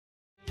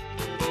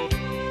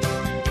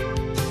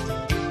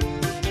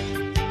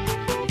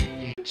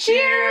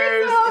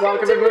Cheers!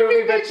 Welcome to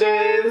Movie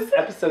Bitches!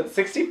 Episode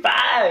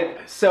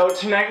 65! So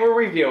tonight we're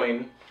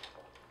reviewing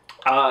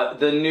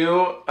the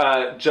new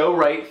Joe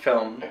Wright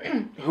film,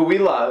 who we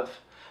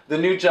love, the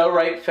new Joe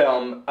Wright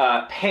film,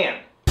 Pan.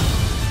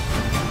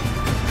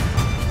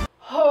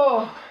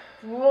 Oh,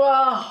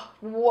 well,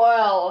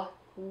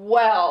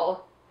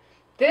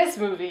 this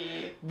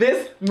movie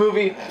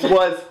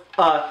was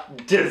a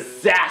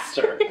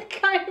disaster. It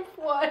kind of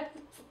was.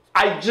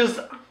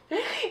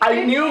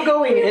 I knew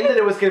going in that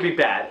it was going to be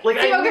bad. Like,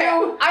 I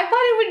knew. I thought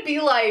it would be,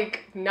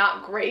 like,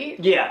 not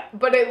great. Yeah.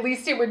 But at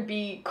least it would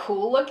be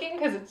cool looking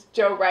because it's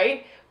Joe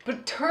Wright. But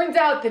it turns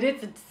out that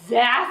it's a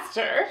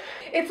disaster.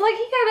 It's like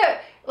he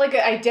had an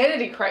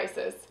identity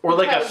crisis. Or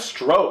like a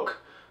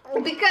stroke.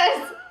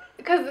 Because,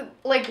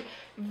 like,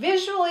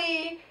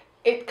 visually,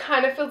 it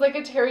kind of feels like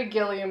a Terry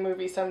Gilliam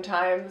movie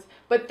sometimes,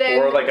 but then...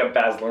 Or like a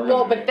Baz Luhrmann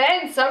movie. But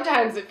then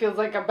sometimes it feels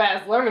like a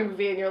Baz Luhrmann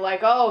movie, and you're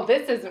like, oh,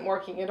 this isn't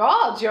working at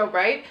all, Joe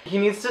Wright. He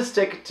needs to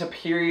stick to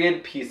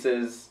period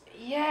pieces.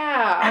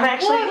 Yeah. And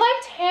actually... Well, I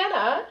liked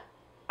Hannah.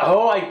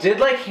 Oh, I did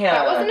like Hannah.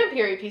 That wasn't a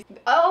period piece.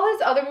 All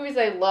his other movies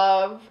I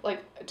love,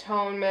 like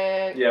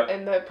Atonement,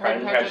 and the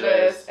Pride and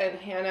Prejudice, and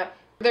Hannah...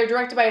 They're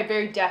directed by a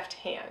very deft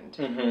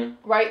hand,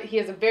 right? He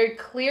has a very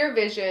clear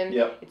vision.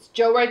 Yep. It's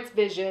Joe Wright's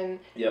vision,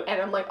 yep.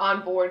 And I'm like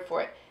on board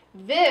for it.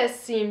 This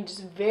seemed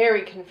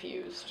very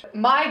confused.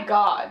 My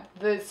God,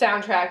 the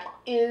soundtrack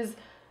is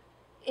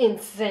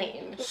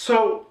insane.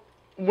 So,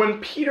 when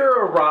Peter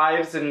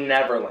arrives in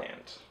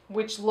Neverland,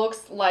 which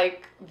looks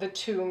like the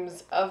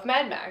tombs of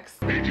Mad Max.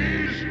 It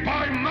is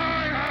by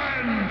my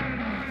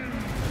hand.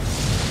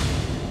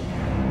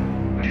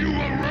 You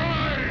arise.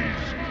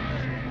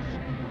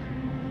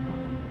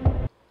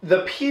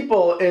 The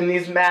people in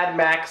these Mad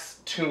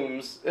Max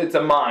tombs, it's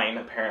a mine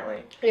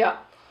apparently. Yeah.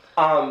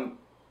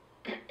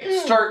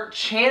 Start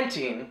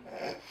chanting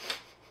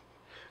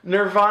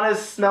Nirvana's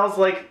Smells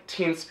Like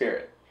Teen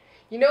Spirit.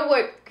 You know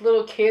what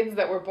little kids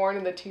that were born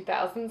in the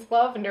 2000s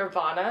love?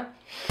 Nirvana.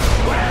 When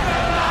the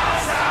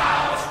lights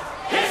out,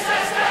 it's the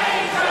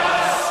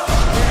dangerous.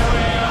 Here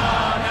we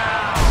are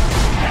now.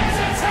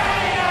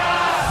 Entertain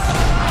us.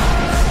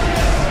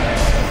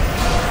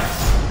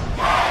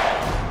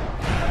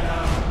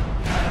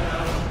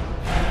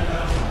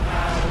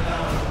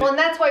 Well, and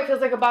that's why it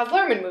feels like a Baz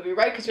Luhrmann movie,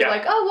 right? Because you're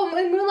like, oh, well,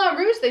 in Moulin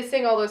Rouge they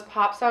sing all those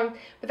pop songs,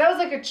 but that was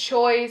like a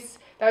choice.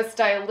 That was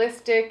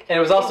stylistic. And it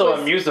was also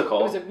a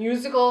musical. It was a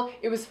musical.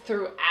 It was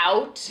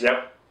throughout.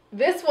 Yep.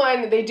 This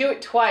one, they do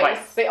it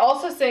twice. They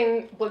also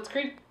sing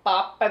Blitzkrieg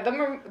Bop by the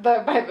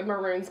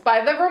Ramones.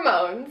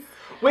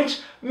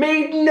 Which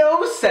made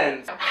no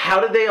sense.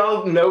 How did they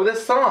all know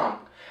this song?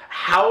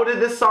 How did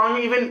this song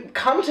even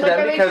come to them?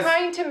 Are they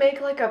trying to make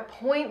like a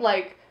point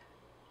like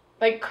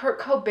Kurt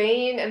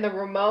Cobain and the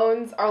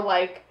Ramones are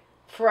like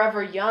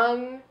forever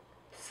young,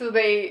 so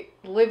they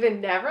live in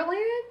Neverland?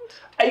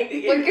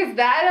 Is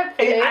that a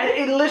thing?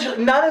 It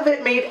literally, none of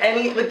it made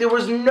any, there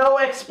was no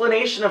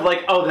explanation of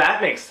like, oh, that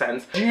makes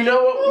sense. Do you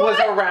know what was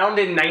around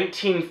in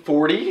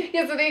 1940?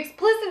 Yeah, so they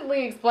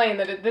explicitly explain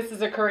that this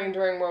is occurring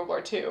during World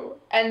War II.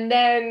 And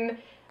then,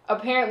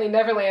 apparently,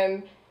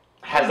 Neverland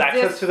has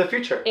access to the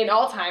future. In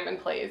all time and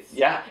place.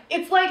 Yeah.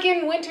 It's like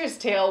in Winter's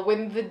Tale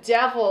when the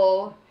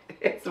devil...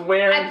 It's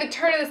wearing... At the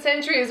turn of the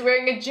century is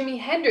wearing a Jimi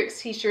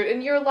Hendrix t-shirt,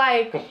 and you're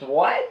like...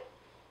 What?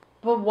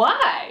 But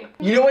why?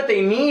 You know what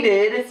they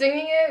needed?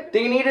 Singing it?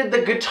 They needed the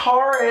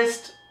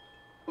guitarist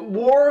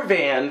war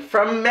van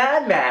from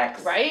Mad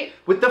Max. Right?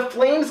 With the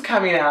flames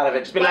coming out of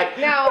it. Just be like,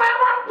 now,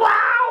 wow,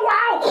 wow,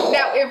 wow.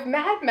 Now, if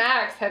Mad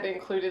Max had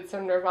included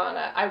some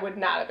Nirvana, I would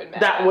not have been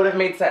mad. That would have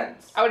made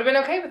sense. I would have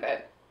been okay with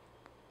it.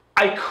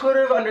 I could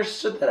have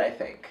understood that, I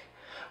think.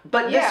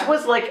 But this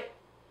was like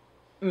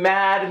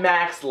Mad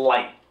Max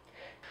light.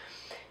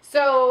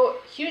 So,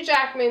 Hugh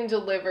Jackman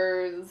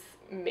delivers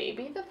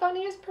maybe the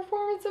funniest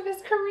performance of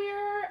his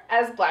career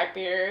as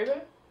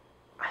Blackbeard.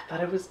 I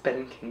thought it was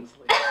Ben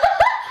Kingsley.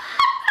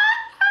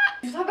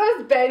 You thought that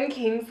was Ben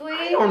Kingsley?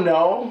 I don't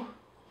know.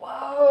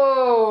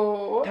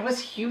 Whoa. That was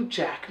Hugh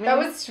Jackman? That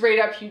was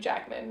straight up Hugh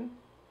Jackman.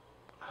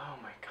 Oh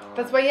my God.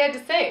 That's why he had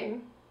to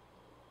sing.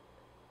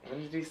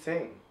 When did he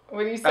sing?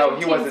 When he sang Oh,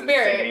 he wasn't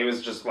Spirit. singing. He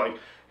was just like,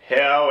 here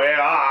we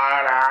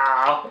are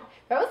now.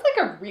 That was like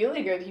a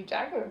really good Hugh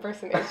Jackman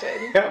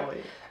impersonation.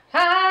 Really?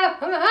 Ha,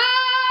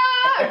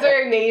 ha. It's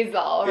very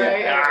nasal,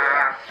 right?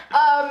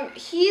 Yeah.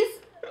 He's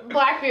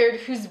Blackbeard,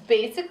 who's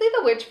basically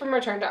the witch from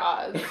Return to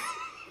Oz.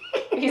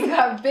 He's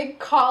got big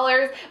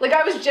collars. Like,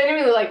 I was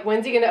genuinely like,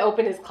 when's he gonna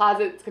open his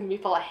closet? It's gonna be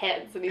full of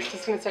heads, and he's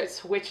just gonna start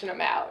switching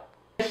them out.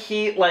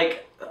 He,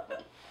 like,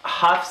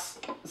 huffs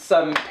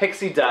some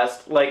pixie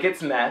dust like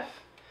it's meth,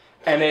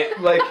 and it,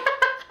 like...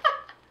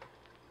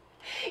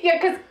 Yeah,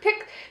 because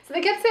so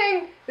they kept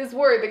saying this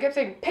word, they kept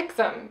saying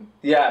pixum.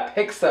 Yeah,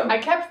 pixum. I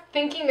kept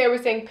thinking they were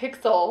saying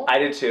pixel. I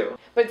did too.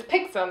 But it's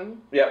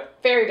pixum.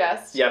 Yep. Fairy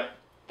dust. Yep.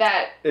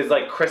 That is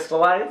like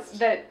crystallized.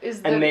 That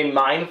is the and they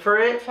mine for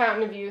it.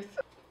 Fountain of youth.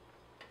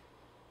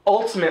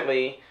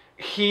 Ultimately,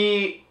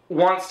 he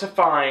wants to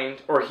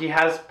find, or he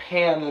has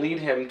Pan lead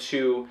him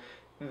to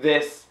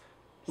this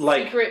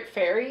like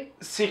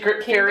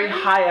secret fairy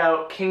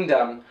hideout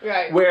kingdom,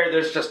 right? Where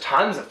there's just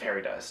tons of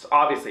fairy dust.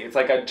 Obviously, it's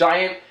like a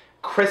giant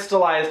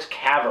crystallized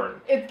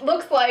cavern. It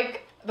looks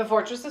like the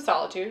Fortress of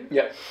Solitude.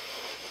 Yep.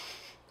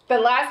 The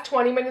last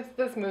 20 minutes of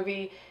this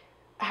movie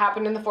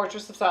happened in the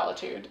Fortress of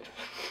Solitude,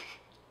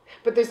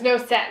 but there's no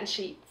satin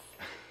sheets,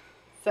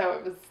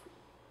 so it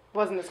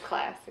wasn't as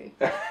classy.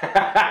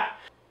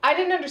 I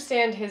didn't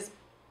understand his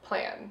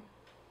plan.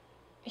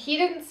 He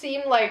didn't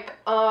seem like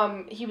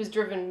he was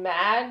driven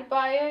mad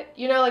by it.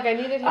 You know, like I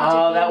needed him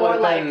to be more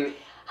like,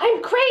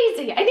 I'm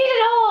crazy, I need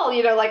it all.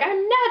 You know, like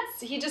I'm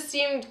nuts. He just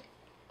seemed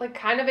like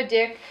kind of a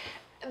dick.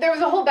 There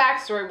was a whole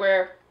backstory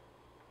where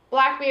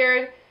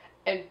Blackbeard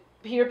and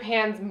Peter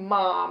Pan's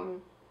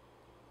mom.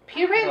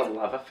 Peter Pan's a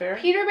love affair.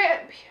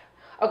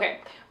 Okay,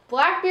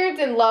 Blackbeard's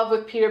in love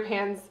with Peter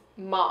Pan's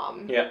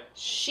mom. Yep.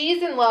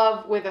 She's in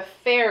love with a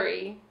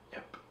fairy.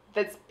 Yep.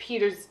 That's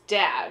Peter's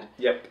dad.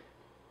 Yep.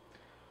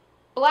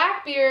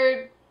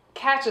 Blackbeard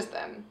catches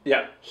them.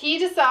 Yep. He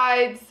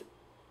decides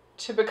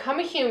to become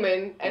a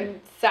human and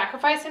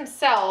sacrifice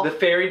himself. The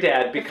fairy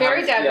dad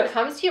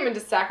becomes human to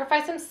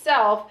sacrifice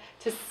himself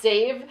to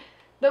save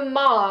the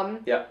mom.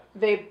 Yep.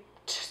 They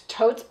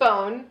totes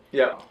bone.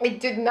 Yep.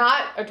 It did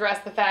not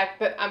address the fact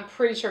that I'm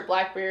pretty sure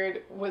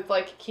Blackbeard was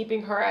like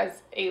keeping her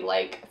as a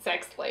like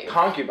sex slave.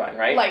 Concubine,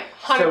 right? Like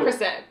 100%.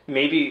 So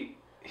maybe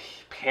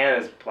Pan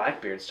is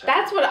Blackbeard's child.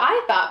 That's what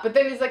I thought, but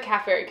then he's like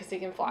half fairy because he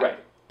can fly. Right.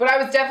 But I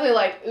was definitely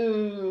like,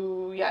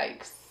 ooh,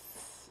 yikes.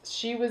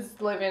 She was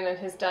living in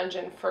his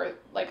dungeon for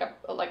like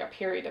a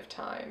period of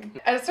time.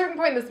 At a certain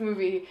point in this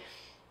movie,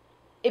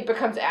 it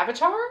becomes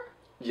Avatar.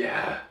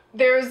 Yeah.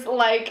 There's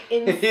like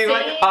insane... He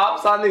like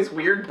hops on these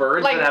weird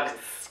birds like that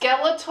have...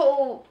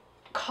 skeletal,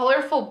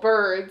 colorful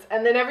birds,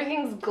 and then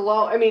everything's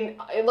glow. I mean,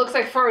 it looks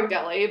like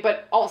Ferngully,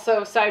 but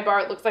also,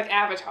 sidebar, it looks like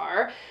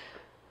Avatar.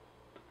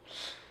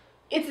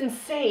 It's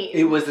insane.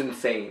 It was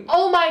insane.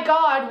 Oh my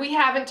god, we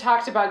haven't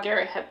talked about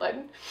Garrett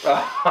Hedlund.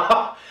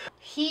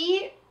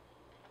 He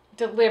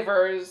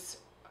delivers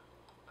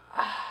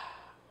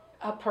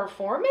a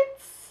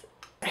performance?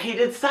 He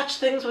did such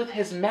things with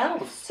his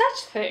mouth.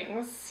 Such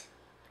things.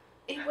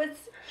 It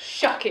was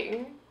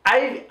shocking.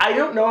 I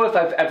don't know if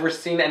I've ever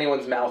seen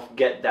anyone's mouth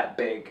get that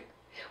big.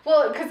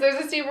 Well, because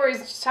there's a scene where he's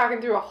just talking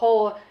through a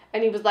hole,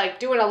 and he was like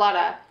doing a lot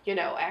of, you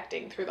know,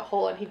 acting through the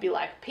hole, and he'd be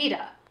like,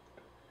 Peter,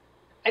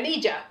 I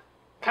need ya.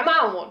 Come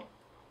on.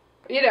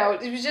 You know,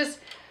 it was just,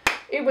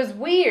 it was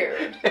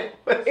weird.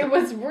 It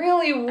was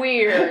really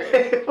weird.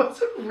 It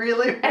was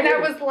really weird. And I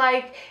was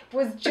like,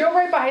 was Joe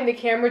right behind the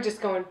camera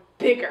just going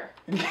bigger?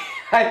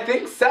 I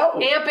think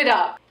so. Amp it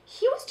up.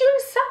 He was doing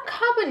some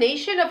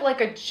combination of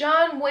like a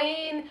John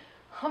Wayne,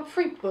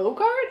 Humphrey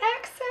Bogart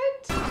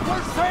accent.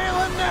 We're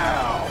sailing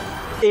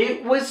now!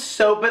 It was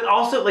so, but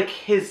also like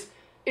his...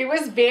 It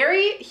was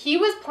very, he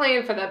was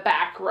playing for the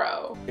back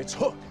row. It's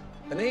Hook.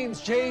 The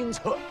name's James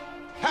Hook.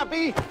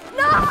 Happy?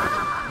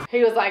 No!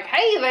 He was like,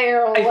 hey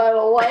there,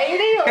 little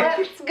lady,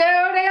 let's go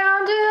down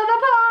to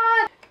the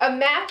pond.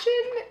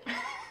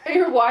 Imagine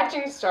you're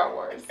watching Star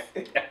Wars.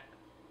 Yeah.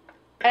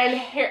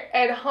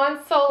 And Han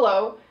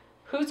Solo,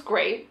 who's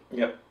great,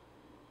 Yep.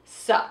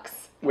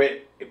 sucks.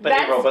 Wait, but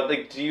April, but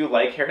like, do you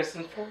like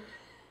Harrison Ford?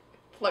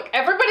 Look,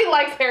 everybody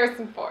likes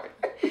Harrison Ford.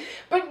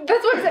 But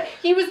that's what I'm saying.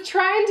 He was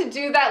trying to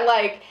do that,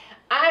 like,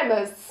 I'm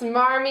a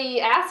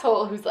smarmy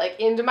asshole who's, like,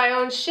 into my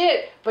own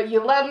shit, but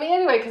you love me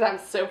anyway because I'm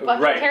so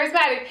fucking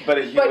charismatic.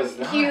 But he was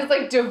not. He was,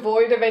 like,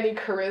 devoid of any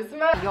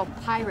charisma. You're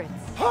pirates.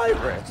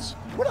 Pirates?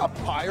 We're not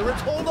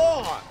pirates, hold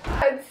on!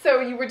 And so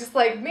you were just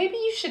like, maybe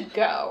you should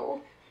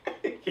go.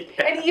 Yeah.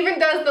 And he even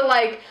does the,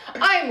 like,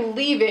 I'm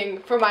leaving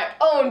for my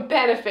own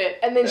benefit,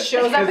 and then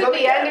shows up at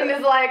the end and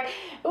is like,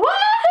 woohoo!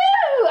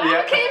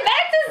 I came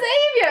back to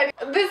save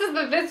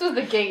you! This was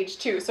the gauge,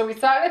 too. So we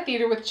saw it in a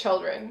theater with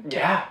children.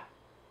 Yeah.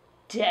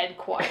 Dead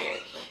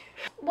quiet.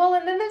 Well,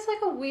 and then there's,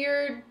 like, a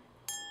weird,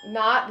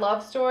 not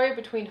love story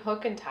between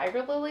Hook and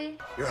Tiger Lily.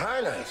 Your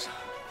Highness,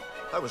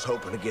 I was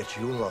hoping to get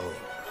you alone.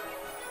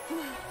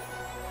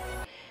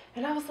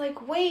 And I was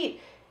like,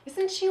 wait,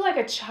 isn't she, like,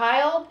 a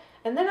child?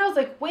 And then I was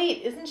like,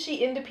 wait, isn't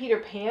she into Peter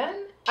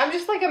Pan? I'm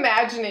just like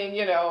imagining,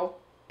 you know,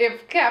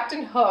 if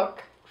Captain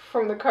Hook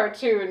from the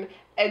cartoon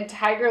and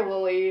Tiger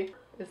Lily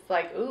is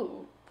like,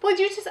 ooh. Well,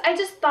 I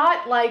just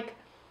thought, like,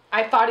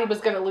 I thought he was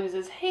going to lose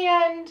his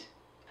hand.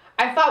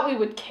 I thought we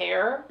would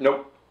care.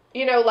 Nope.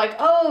 You know, like,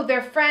 oh,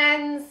 they're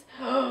friends.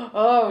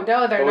 Oh,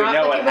 no, they're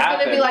not. Like, it was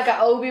going to be like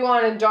an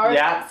Obi-Wan and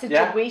Darth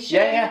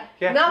situation.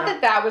 Yeah. Not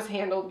that was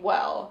handled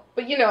well.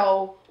 But, you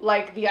know,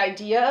 like, the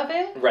idea of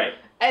it. Right.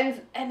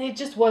 And it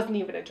just wasn't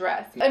even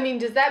addressed. I mean,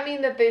 does that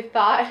mean that they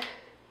thought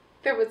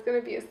there was going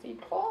to be a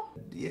sequel?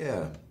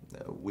 Yeah,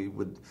 we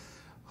would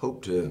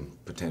hope to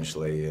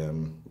potentially,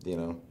 you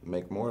know,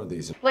 make more of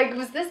these. Like,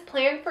 was this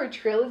planned for a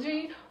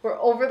trilogy where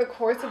over the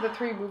course of the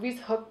 3 movies,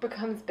 Hook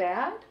becomes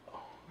bad?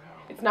 Oh, no.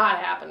 It's not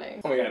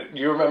happening. Oh my god,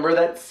 you remember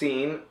that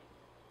scene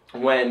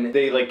when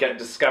they, like, get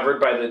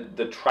discovered by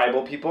the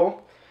tribal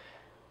people?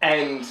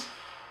 And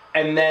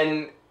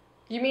then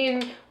You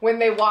mean when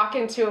they walk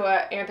into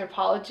an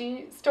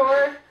Anthropologie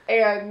store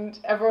and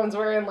everyone's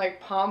wearing like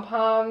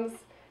pom-poms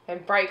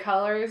and bright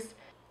colors?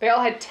 They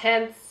all had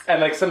tents.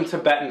 And like some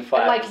Tibetan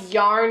flags. And like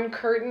yarn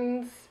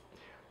curtains.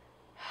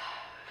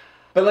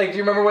 But like, do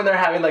you remember when they're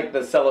having like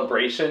the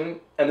celebration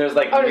and there's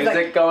like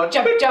music going?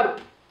 Jump,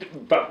 jump.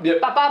 Yep. Ba,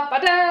 ba, ba,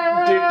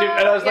 da.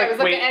 And I was like, it was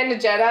like wait. the end of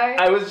Jedi.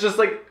 I was just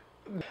like,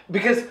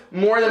 because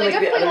more than They like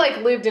definitely the other, like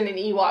lived in an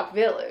Ewok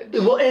village.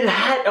 well, it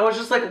had. I was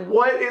just like,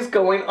 what is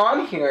going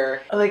on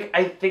here? Like,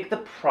 I think the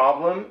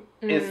problem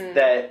is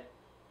that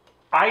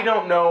I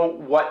don't know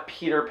what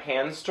Peter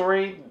Pan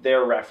story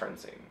they're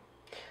referencing.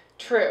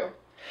 True.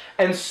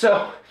 And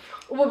so,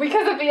 well,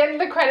 because at the end of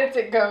the credits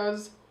it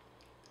goes,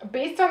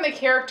 based on the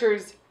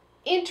characters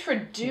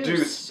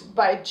introduced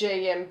by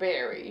J.M.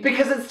 Barrie.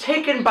 Because it's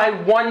taken by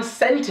one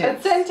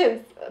sentence. A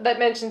sentence that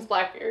mentions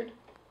Blackbeard.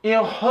 You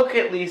know, Hook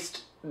at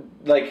least,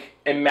 like,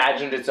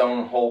 imagined its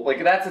own whole,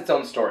 like, that's its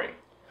own story.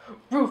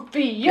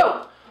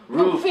 Rufio!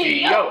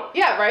 Rufio!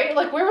 Yeah, right?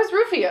 Like, where was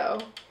Rufio?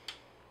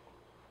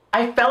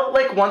 I felt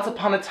like Once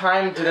Upon a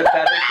Time did a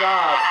better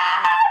job.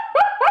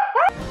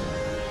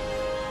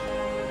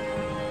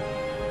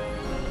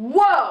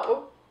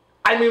 Whoa!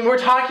 I mean, we're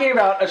talking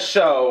about a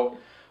show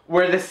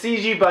where the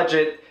CG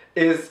budget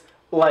is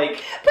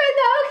like...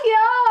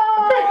 Pinocchio!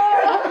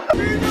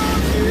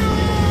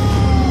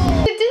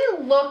 It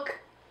didn't look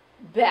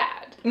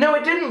bad. No,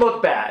 it didn't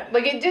look bad.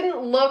 Like, it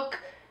didn't look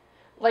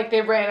like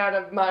they ran out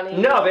of money.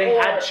 No, they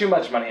had too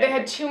much money. They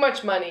had too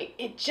much money.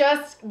 It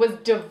just was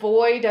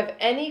devoid of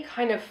any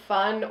kind of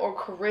fun or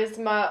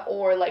charisma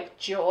or, like,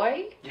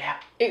 joy. Yeah.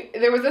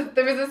 There was a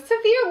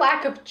severe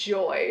lack of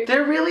joy.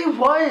 There really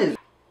was.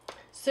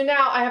 So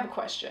now I have a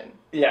question.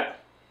 Yeah.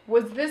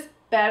 Was this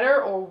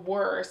better or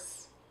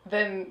worse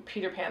than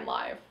Peter Pan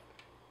Live?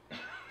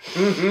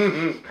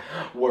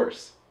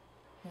 Worse.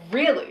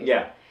 Really?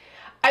 Yeah.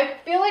 I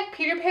feel like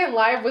Peter Pan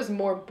Live was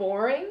more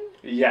boring.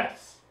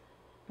 Yes.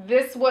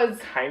 This was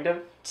kind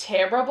of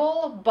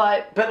terrible,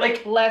 but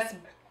like less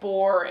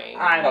boring.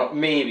 I don't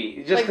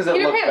maybe just because like,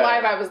 it looked Peter Pan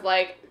better. Live, I was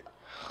like,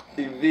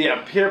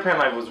 yeah, Peter Pan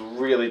Live was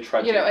really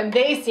trudgy. You know, and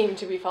they seemed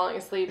to be falling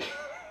asleep.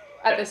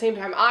 At the same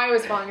time, I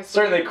was falling asleep.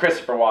 Certainly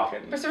Christopher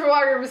Walken. Christopher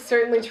Walken was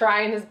certainly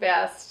trying his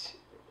best.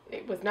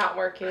 It was not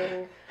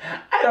working.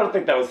 I don't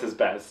think that was his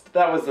best.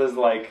 That was his,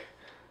 like,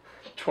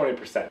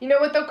 20%. You know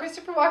what, though?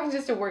 Christopher Walken's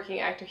just a working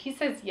actor. He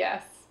says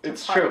yes.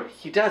 It's true.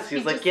 He does.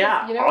 He's like,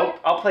 yeah, says, you know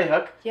I'll play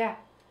Hook. Yeah,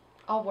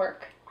 I'll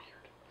work.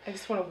 I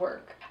just want to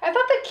work. I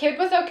thought the kid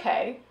was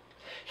okay.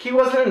 He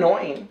wasn't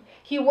annoying.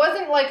 He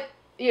wasn't, like,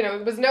 you know,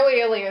 it was no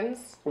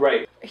aliens.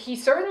 Right. He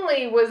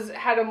certainly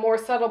had a more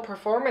subtle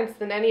performance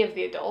than any of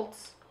the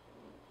adults.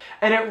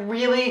 And it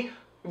really,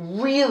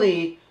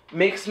 really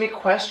makes me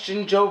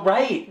question Joe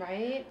Wright.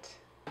 Right?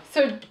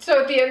 So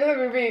at the end of the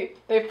movie,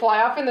 they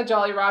fly off in the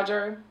Jolly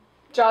Roger.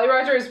 Jolly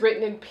Roger is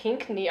written in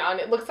pink neon.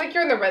 It looks like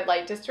you're in the red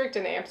light district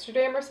in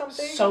Amsterdam or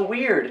something. So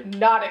weird.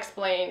 Not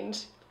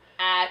explained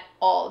at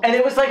all. And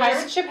it was like... Does the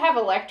pirate ship have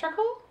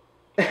electrical?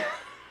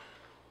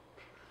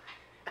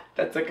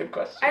 That's a good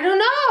question. I don't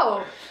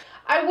know.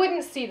 I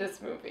wouldn't see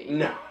this movie.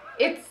 No.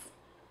 It's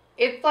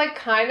like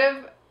kind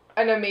of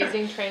an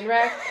amazing train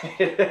wreck.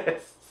 It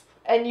is.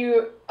 And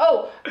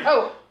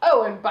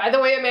and by the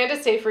way,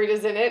 Amanda Seyfried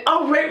is in it.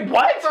 Oh, wait,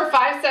 what? For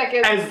 5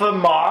 seconds. As the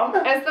mom?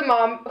 As the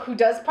mom who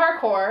does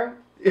parkour.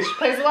 She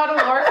plays a lot of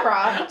Lara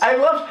Croft. I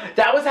love,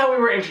 that was how we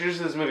were introduced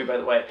to this movie, by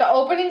the way. The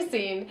opening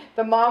scene,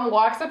 the mom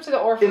walks up to the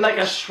orphanage. In like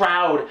a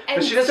shroud.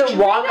 But she doesn't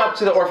walk up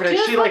to the orphanage.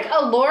 Just she like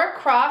a Lara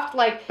Croft,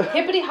 like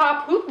hippity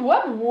hop, whoop,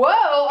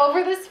 whoa,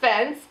 over this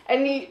fence.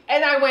 And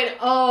I went,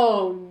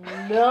 oh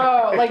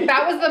no. Like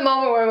that was the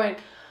moment where I went,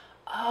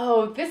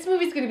 oh, this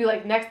movie's gonna be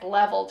like next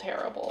level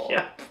terrible.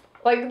 Yeah.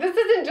 Like this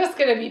isn't just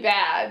gonna be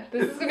bad.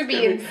 This is gonna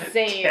be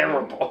insane.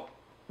 Terrible.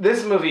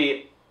 This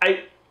movie,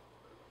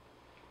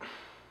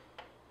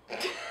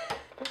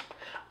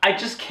 I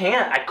just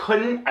can't. I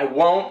couldn't. I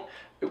won't.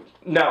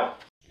 No.